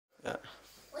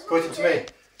According to me.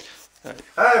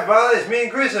 Hi everybody, it's me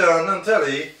and Chris on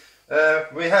telly.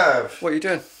 We have... What are you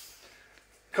doing?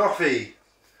 Coffee.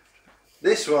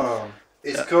 This one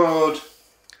is called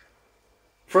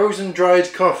Frozen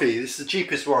Dried Coffee. This is the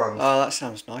cheapest one. Oh, that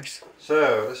sounds nice.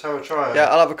 So, let's have a try. Yeah,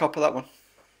 I'll have a cup of that one.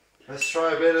 Let's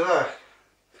try a bit of that.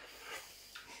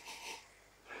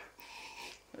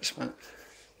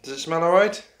 Does it smell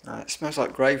alright? No, it smells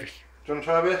like gravy. Do you want to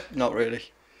try a bit? Not really.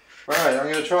 Right,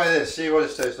 I'm going to try this, see what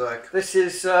it tastes like. This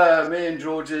is me and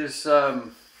George's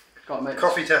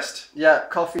coffee test. Yeah,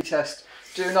 coffee test.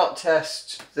 Do not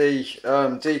test the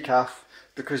decaf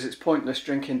because it's pointless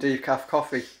drinking decaf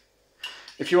coffee.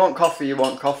 If you want coffee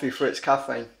for its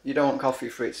caffeine. You don't want coffee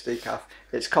for its decaf.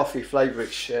 It's coffee flavour,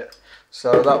 it's shit.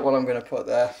 So that one I'm going to put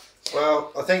there.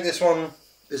 Well, I think this one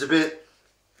is a bit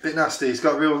nasty. It's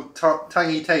got a real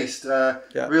tangy taste,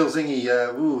 real zingy.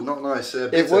 Ooh, not nice.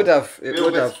 It would have.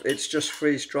 It's just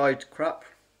freeze dried crap.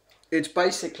 It's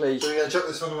basically. So we're gonna chuck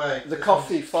this one away. The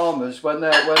coffee farmers, when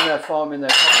they're farming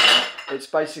their coffee, it's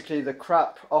basically the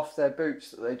crap off their boots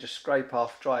that they just scrape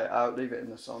off, dry it out, leave it in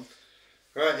the sun.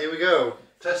 Right, here we go.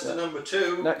 Tester number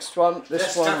 2. Next one.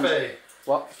 This one. Nescafe.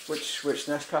 What? Which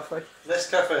Nescafe?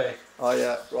 Nescafe. Oh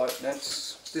yeah, right.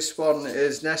 Next. This one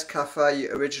is Nescafe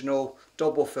Original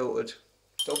Double Filtered.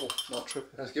 Double, not triple.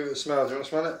 Let's give it a smell. Do you want to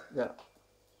smell it? Yeah.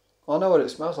 I know what it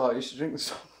smells like. I used to drink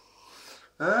this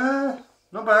one.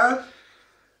 Not bad.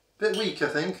 Bit weak, I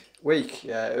think. Weak,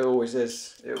 yeah. It always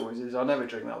is. It always is. I never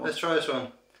drink that one. Let's try this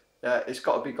one. Yeah, it's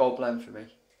got to be Gold Blend for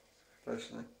me,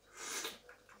 personally.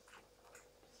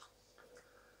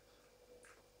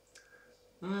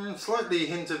 Slightly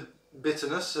hint of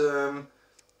bitterness.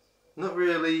 Not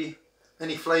really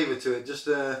any flavour to it. Just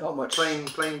not much.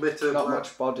 Plain bitter. Not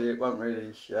much body. It won't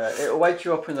really. Yeah, it'll wake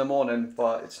you up in the morning,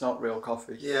 but it's not real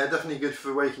coffee. Yeah, definitely good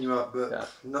for waking you up,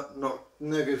 but no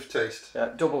good for taste. Yeah,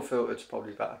 double filtered's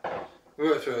probably better. We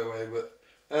won't throw it away, but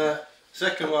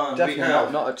second one definitely we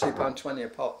have not a £2.20 a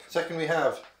pop. Second we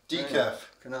have decaf.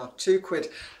 Now, £2.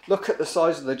 Look at the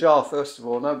size of the jar first of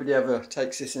all. Nobody ever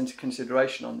takes this into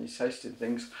consideration on these tasting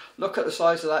things. Look at the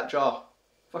size of that jar.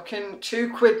 Fucking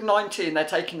 £2.19. They're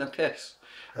taking the piss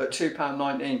at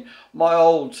 £2.19. My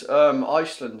old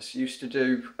Iceland's used to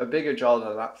do a bigger jar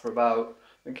than that for about,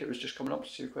 I think it was just coming up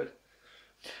to £2.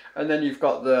 And then you've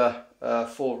got the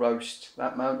full roast,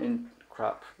 that mountain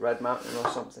crap, Red Mountain or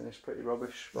something. It's pretty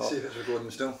rubbish. Let's see if it's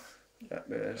recording still. Yeah,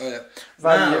 it is. Oh yeah.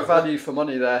 Value for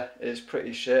money there is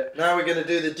pretty shit. Now we're going to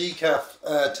do the decaf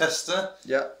tester.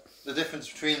 Yeah. The difference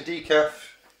between decaf.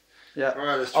 Yeah. All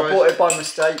right, let's try. I bought it by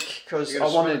mistake because I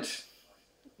wanted.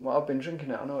 Well, I've been drinking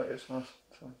it. I know it smells.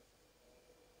 So.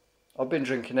 I've been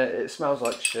drinking it. It smells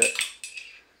like shit.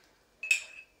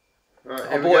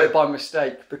 Right, I bought it by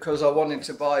mistake because I wanted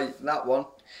to buy that one.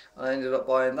 I ended up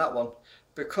buying that one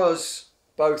because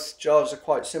both jars are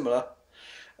quite similar.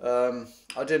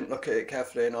 I didn't look at it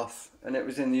carefully enough, and it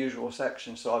was in the usual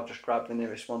section, so I've just grabbed the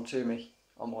nearest one to me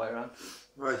on my way around.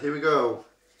 Right, here we go.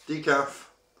 Decaf.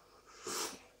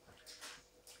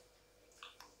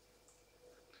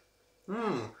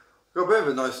 Got a bit of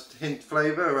a nice hint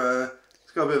flavour.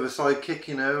 It's got a bit of a side kick,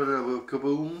 you know, a little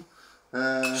kaboom.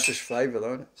 It's just flavour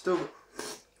though, isn't it?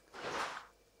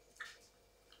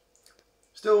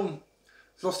 Still,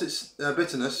 it's lost its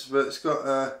bitterness, but it's got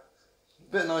a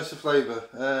bit nicer flavour.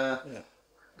 Yeah.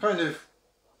 Kind of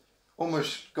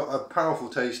almost got a powerful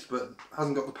taste, but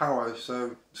hasn't got the power,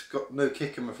 so it's got no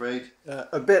kick, I'm afraid.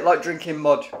 A bit like drinking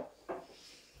mud.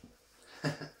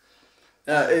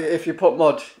 If you put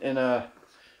mud in a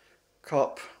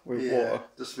cup with water.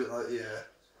 Just a bit like,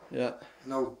 Yeah.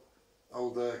 an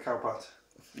old cowpat.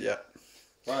 Yeah.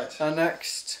 Right. And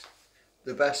next,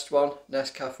 the best one,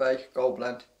 Nescafe Gold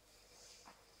Blend.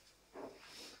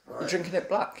 Right. You're drinking it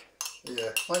black?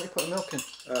 Yeah. Why don't you put the milk in?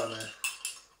 Oh no.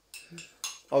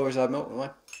 I always had milk with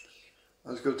mine.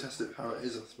 I was going to test it how it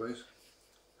is, I suppose.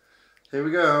 Here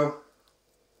we go.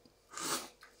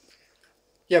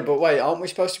 Yeah, but wait, aren't we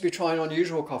supposed to be trying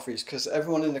unusual coffees? Because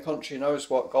everyone in the country knows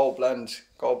what Gold Blend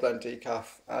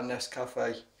Decaf and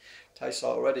Nescafe tastes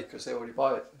like already because they already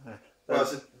buy it. Well,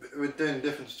 we're doing the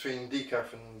difference between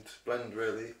decaf and blend,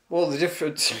 really. Well, the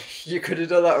difference, you could have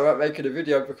done that without making a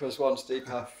video because one's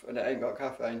decaf and it ain't got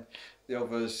caffeine, the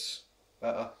other's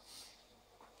better.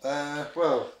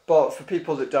 Well. But for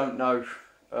people that don't know,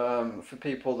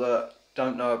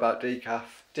 about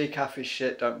decaf is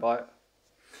shit, don't buy it.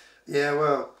 Yeah,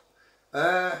 well.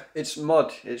 It's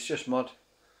mud, it's just mud.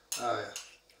 Oh yeah.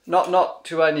 Not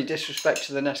to any disrespect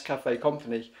to the Nescafe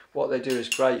company, what they do is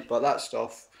great, but that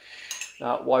stuff,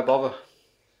 why bother?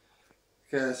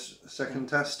 Okay, second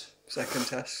test. Second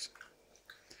test.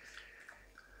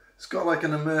 It's got like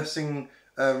an immersing,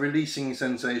 releasing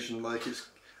sensation. Like it's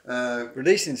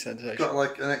Releasing sensation. got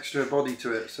like an extra body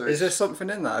to it. So is there something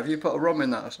in that? Have you put a rum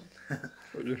in that or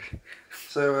something?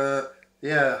 So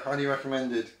yeah, highly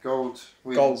recommended. Gold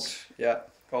wins. Gold, yeah,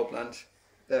 Goldland.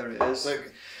 There it is. So,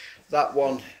 That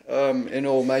one in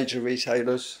all major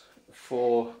retailers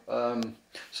for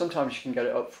sometimes you can get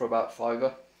it up for about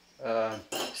 £5.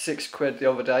 £6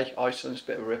 the other day. Iceland's a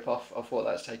bit of a rip off. I thought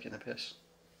that's taking the piss.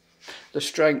 The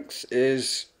strength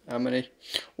is how many?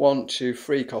 1, 2,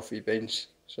 3 coffee beans.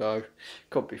 So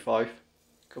could be 5.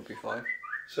 Could be 5.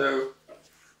 So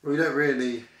we don't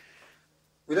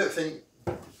think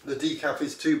the decaf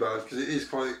is too bad because it is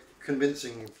quite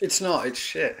convincing. It's not. It's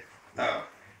shit. Oh.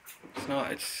 It's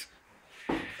not. It's.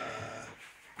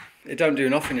 It don't do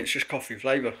nothing. It's just coffee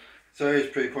flavour. So it's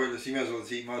pretty pointless. You might as well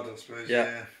just eat mud, I suppose.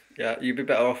 Yeah. Yeah, you'd be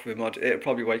better off with mud. It'll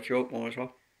probably wake you up more as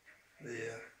well.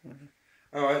 Yeah. Mm-hmm.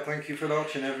 All right. Thank you for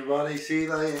watching, everybody. See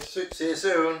you later. See you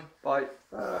soon. Bye.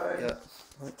 Bye. Yeah.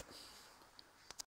 Bye.